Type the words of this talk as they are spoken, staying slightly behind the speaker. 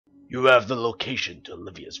You have the location to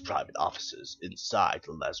Olivia's private offices inside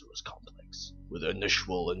the Lazarus complex, where the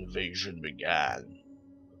initial invasion began.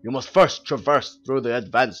 You must first traverse through the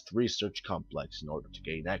advanced research complex in order to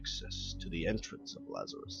gain access to the entrance of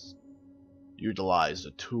Lazarus. Utilize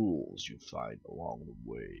the tools you find along the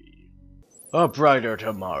way. A brighter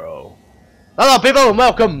tomorrow. Hello people, and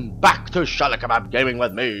welcome back to Shala Kebab Gaming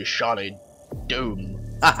with me, Shawnee Doom.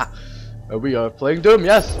 We are playing Doom,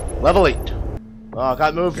 yes. Level 8. Oh, I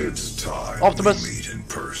can't move. It's time Optimus. we meet in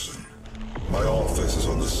person. My office is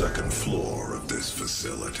on the second floor of this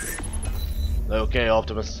facility. Okay,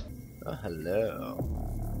 Optimus. Oh,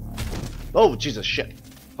 hello. Oh, Jesus, shit.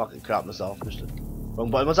 Fucking crap myself.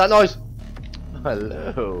 Wrong button, what's that noise? Oh,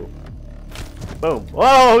 hello. Boom.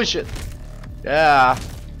 Whoa, shit. Yeah.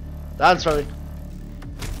 Dance for me.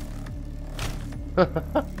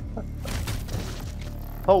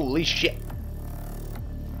 Holy shit.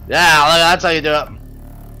 Yeah, look, that's how you do it.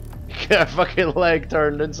 Get her fucking leg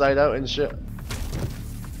turned inside out and shit.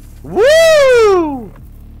 Woo!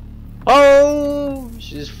 Oh,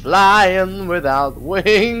 she's flying without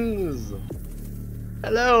wings.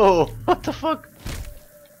 Hello. What the fuck?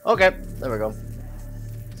 Okay, there we go.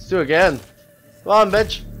 Let's do it again. Come on,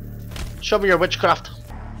 bitch. Show me your witchcraft.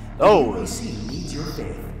 Oh.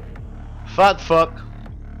 Fat fuck.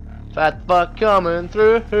 Fat fuck coming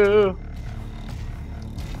through.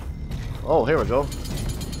 Oh, here we go.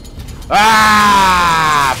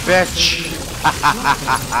 Ah, bitch!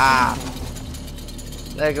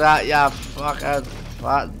 Like that, yeah, fucking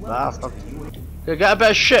fat bastard. Okay, get a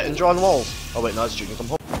bit of shit and draw on the walls. Oh wait, no, it's Junior, come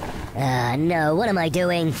home. No, what am I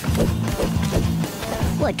doing?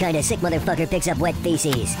 What kind of sick motherfucker picks up wet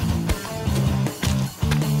feces?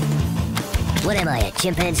 What am I, a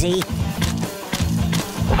chimpanzee?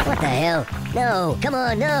 What the hell? No, come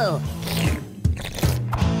on, no!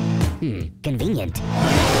 Convenient.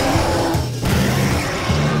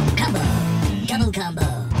 Combo, double combo,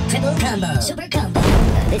 triple combo, super combo.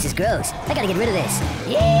 This is gross. I gotta get rid of this.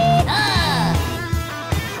 Yeah!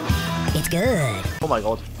 It's good. Oh my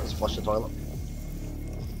god, let's flush the toilet.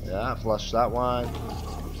 Yeah, flush that one.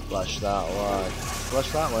 Flush that one. Flush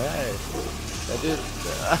that one, hey. I did.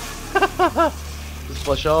 Just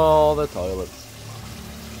flush all the toilets.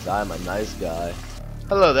 I'm a nice guy.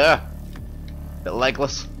 Hello there. Bit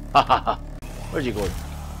legless. Where'd you go?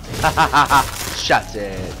 Shut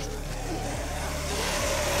it.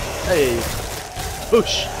 Hey.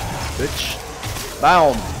 Push. Bitch.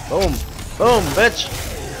 Boom. Boom. Boom, bitch.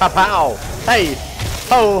 Pow. Hey.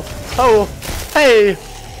 Ho. Ho. Hey.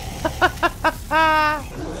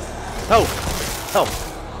 Ho. Ho.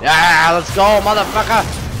 Yeah, let's go, motherfucker.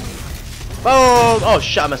 Boom. Oh,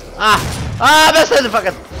 shit, I missed it. I missed it,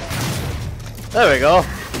 fucking. There we go.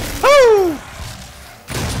 Woo.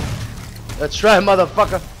 Let's try,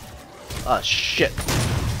 motherfucker. Oh shit.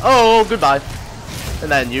 Oh, goodbye. And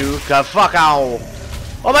then you can fuck out.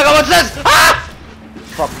 Oh my god, what's this? Ah!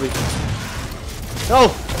 Fuck me. Oh.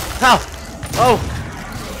 Ow. Oh.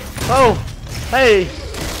 Oh. Hey.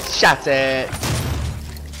 Shut it.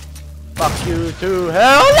 Fuck you to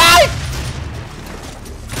hell life.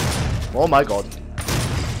 Oh my god.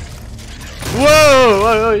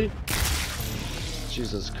 Whoa.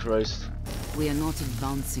 Jesus Christ. We are not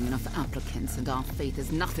advancing enough applicants, and our faith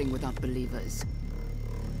is nothing without believers.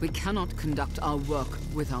 We cannot conduct our work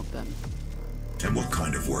without them. And what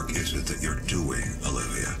kind of work is it that you're doing,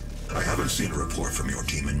 Olivia? I haven't seen a report from your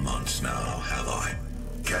team in months now, have I?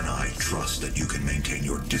 Can I trust that you can maintain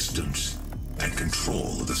your distance and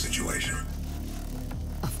control of the situation?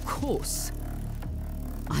 Of course.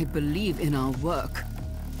 I believe in our work,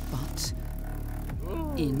 but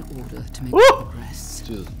in order to make progress,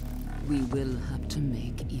 Jesus. we will have to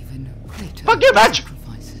make even greater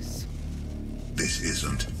sacrifices. This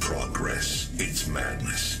isn't progress, it's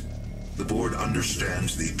madness. The board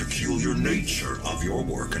understands the peculiar nature of your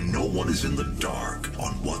work, and no one is in the dark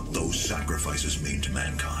on what those sacrifices mean to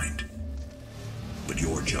mankind. But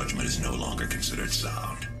your judgment is no longer considered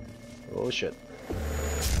sound. Oh shit.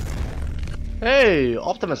 Hey,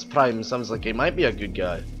 Optimus Prime sounds like he might be a good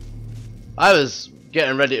guy. I was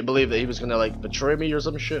getting ready to believe that he was gonna like betray me or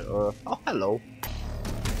some shit, or oh hello.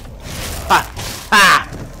 Ha ha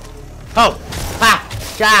ho ha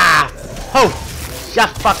ja ho ya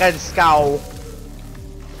fucking skull.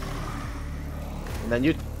 And then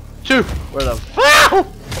you two, where the fuck?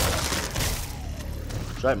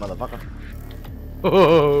 That's right, motherfucker.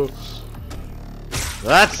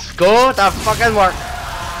 Let's go to fucking work.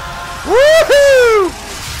 Woohoo!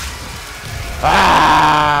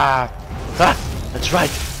 Ah! That's right,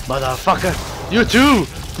 motherfucker. You too,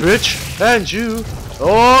 bitch, and you.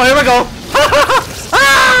 Oh, here we go.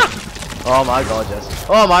 Ah! Oh my god, yes.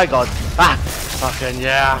 Oh my god. Ah! Fucking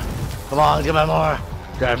yeah. Come on, give me more.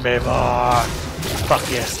 Give me more. Fuck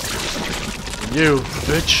yes. You,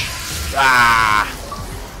 bitch. Ah!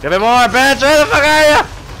 Give me more, bitch. Where the fuck are you?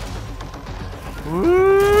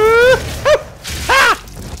 Woo! Ah!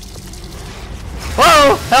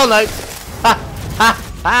 Whoa! Hell Knight! Ha! Ha!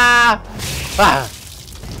 Ha! Ah!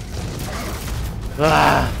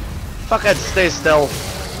 Ah! Fucking stay still.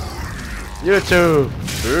 You too,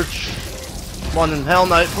 bitch. Come on, Hell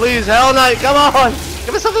Knight, please, Hell Knight, come on!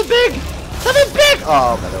 Give me something big! Something big!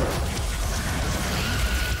 Oh, okay, there we go.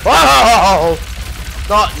 Whoa!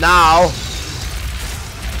 Not now.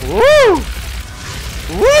 Woo!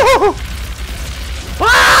 Woo!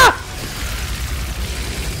 Ah!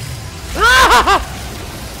 Ah!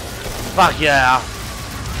 Fuck yeah!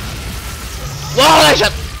 Holy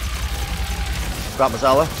shit! Grab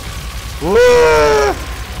Masala. Woo!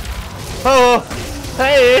 Oh!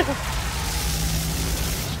 Hey!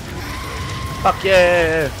 Fuck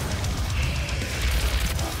yeah!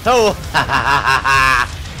 Oh! Ha ha ha ha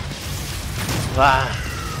ha!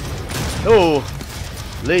 Oh!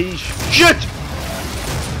 Leash! Shit!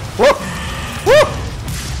 Whoa! Woo!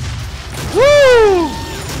 Woo!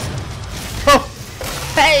 Oh!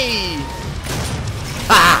 Hey!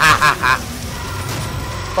 Ha ha ha ha!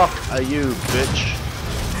 Fuck are you, bitch?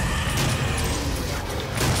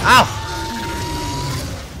 Ow!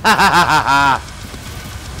 Ha ha ha ha ha!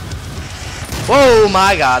 Whoa,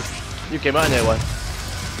 my god! You came out anyway.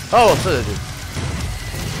 Oh, so did you?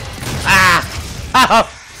 Ah! Oh!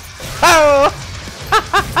 Oh!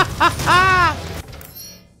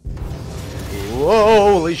 Whoa,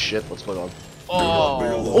 holy shit! What's going on?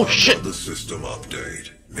 Oh shit! The system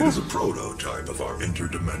update. It is a prototype of our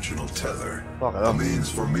interdimensional tether. A means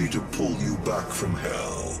for me to pull you back from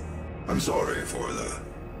hell. I'm sorry for the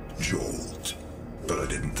jolt, but I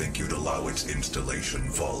didn't think you'd allow its installation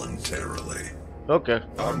voluntarily. Okay.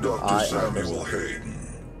 I'm Dr. Samuel Hayden.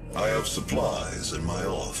 I have supplies in my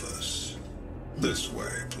office. This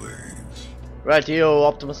way, please. Right here,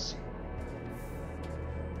 Optimus.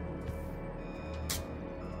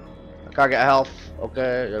 I can't get health.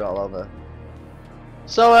 Okay, you're not allowed there.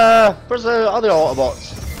 So, where's the other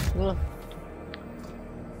Autobots?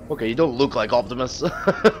 Okay, you don't look like Optimus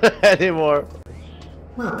anymore.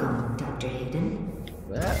 Welcome, Dr. Hayden.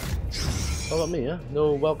 Yeah. How about me, huh?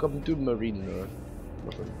 No welcome to Marine or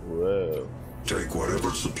nothing. Whoa. Take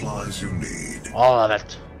whatever supplies you need. All of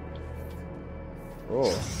it.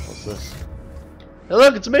 Oh, what's this? Hey,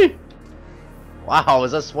 look, it's me! Wow,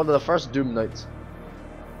 is this one of the first Doom Knights?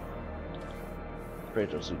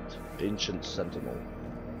 Praetor suit. Ancient Sentinel.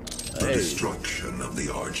 The destruction of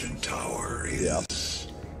the Argent Tower is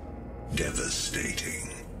devastating.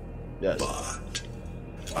 Yes. But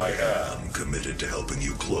I am committed to helping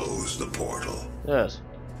you close the portal. Yes.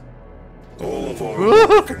 All of our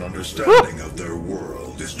work and understanding of their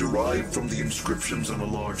world is derived from the inscriptions on a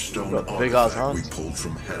large stone artifact we pulled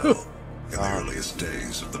from hell in the earliest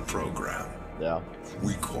days of the program. Yeah.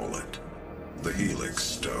 We call it the Helix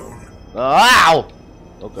Stone. Ow!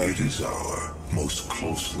 Okay. It is our most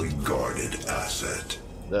closely guarded asset.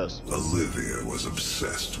 Yes. Olivia was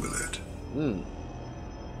obsessed with it.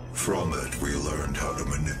 From it, we learned how to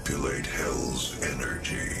manipulate Hell's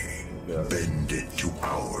energy, bend it to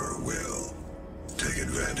our will, take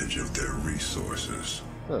advantage of their resources.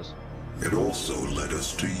 Yes. It also led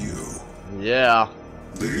us to you. Yeah.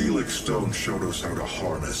 The Helix Stone showed us how to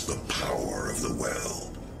harness the power of the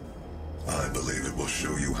well. I believe it will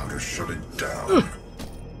show you how to shut it down.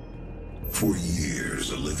 For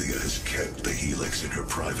years, Olivia has kept the Helix in her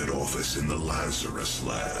private office in the Lazarus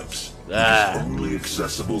Labs. It is only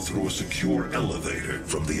accessible through a secure elevator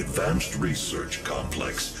from the Advanced Research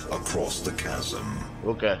Complex across the chasm.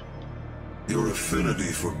 Okay. Your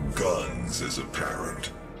affinity for guns is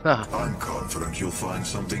apparent. I'm confident you'll find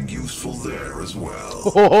something useful there as well.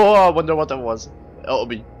 Oh, I wonder what that was. It'll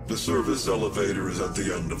be. The service elevator is at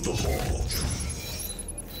the end of the hall.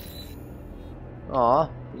 Aw,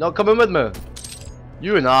 you're not coming with me.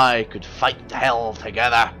 You and I could fight hell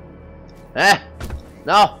together. Eh?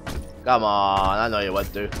 No? Come on, I know you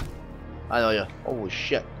would do. I know you. Oh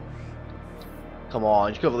shit. Come on,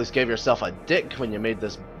 you could have at least gave yourself a dick when you made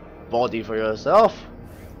this body for yourself.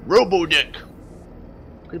 Robo dick.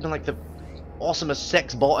 Could have been like the awesomest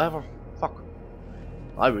sex bot ever. Fuck.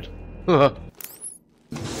 I would.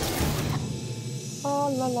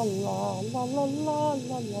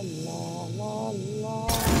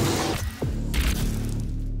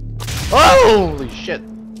 Holy shit!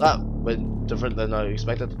 That went different than I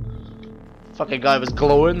expected. Fucking guy was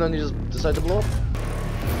glowing and he just decided to blow up.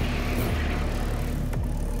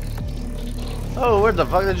 Oh, where the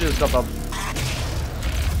fuck did you just come from?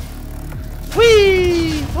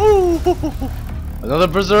 Whee! Ooh! Another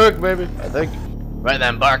berserk, baby, I think. Right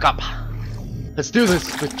then, bark up. Let's do this,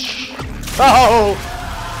 bitch. Oh!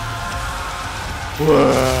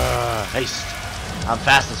 Whoa. Haste. I'm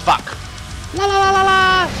fast as fuck. La la la la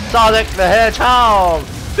la! Sonic the Hedgehog!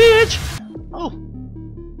 Bitch! Oh!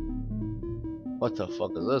 What the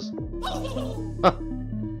fuck is this? Huh.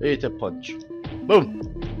 Eat a punch. Boom!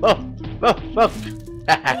 Oh! Oh! Oh!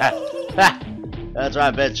 That's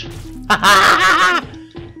right, bitch.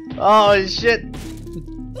 Oh shit!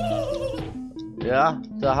 Yeah?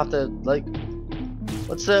 Do I have to, like...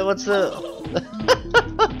 What's the... What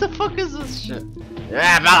the fuck is this shit?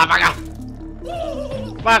 Yeah, motherfucker!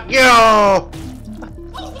 Fuck you!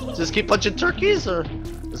 Just keep punching turkeys, or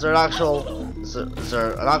is there an actual... Is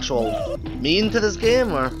there an actual mean to this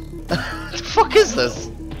game, or... What the fuck is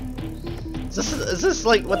this? Is this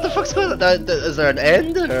like... What the fuck's going on? Is there an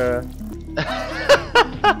end, or...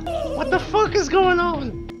 What the fuck is going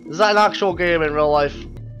on? Is that an actual game in real life?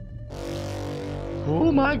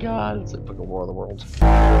 Oh my god, it's like fucking War of the Worlds.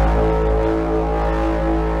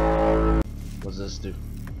 What does this do?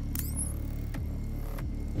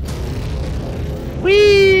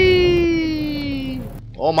 Whee!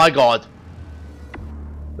 Oh my god.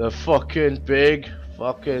 The fucking big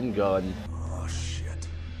fucking gun. Oh shit.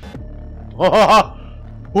 Oh,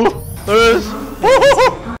 there it is.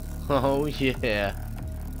 Oh yeah.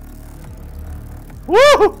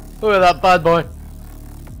 Woo! Look at that bad boy.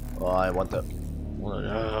 Oh, I want that. Oh,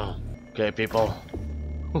 no. Okay, people.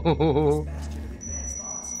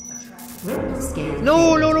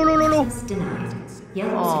 No, no, no, no, no, no. Denied.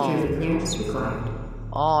 Yellow security clearance required.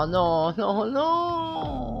 Oh no, no, no.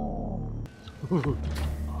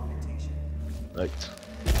 Right.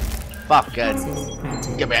 Fuck it.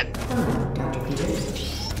 Give me it. Hello, Dr.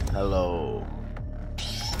 Peters. Hello.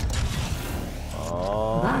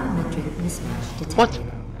 Oh. Biometric mismatch detected. What?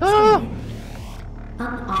 Ah!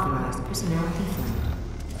 Unauthorized personnel confirmed.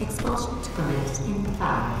 Expulsion to commence in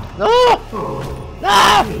 5, No! 4,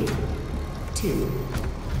 No! 3, 2.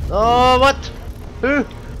 Oh, what? Who?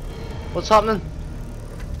 What's happening?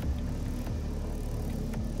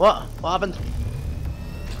 What? What happened?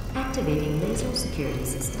 Activating laser security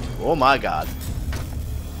system. Oh my god.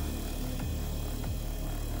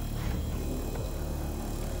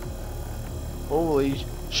 Holy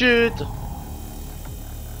shit!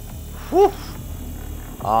 Whew.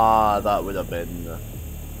 Ah, that would have been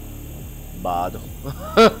bad.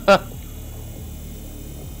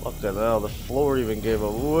 Fucking hell, the floor even gave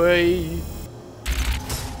away.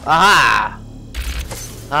 Aha!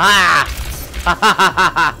 Ah!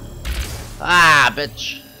 Ah,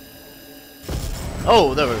 bitch!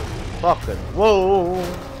 Oh, there we go. Fucking whoa!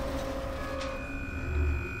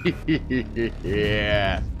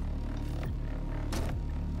 Yeah.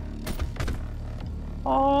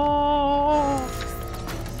 Oh!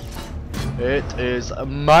 It is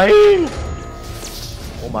mine!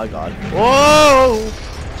 Oh my god! Whoa!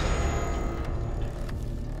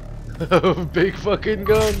 Big fucking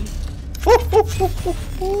gun!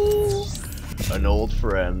 An old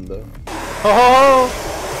friend. Oh!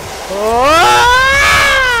 Oh!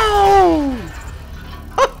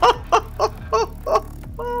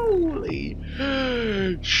 Holy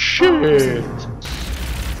shit!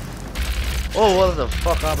 Oh, what the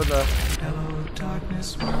fuck happened there? Hello,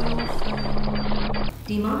 darkness.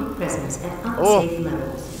 Demonic presence at Oh. unsafe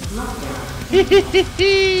levels.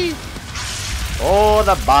 Lockdown. Oh,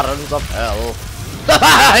 the barons of hell.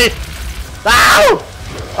 Die! Ow!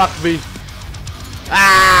 Fuck me.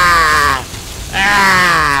 Ah!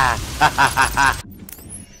 Ah!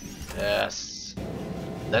 Yes.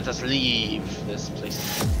 Let us leave this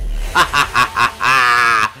place.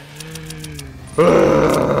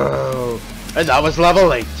 And that was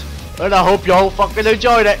level 8. And I hope you all fucking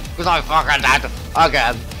enjoyed it, because I fucking did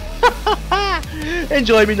again.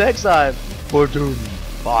 Enjoy me next time for Doom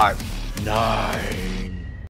Part 9.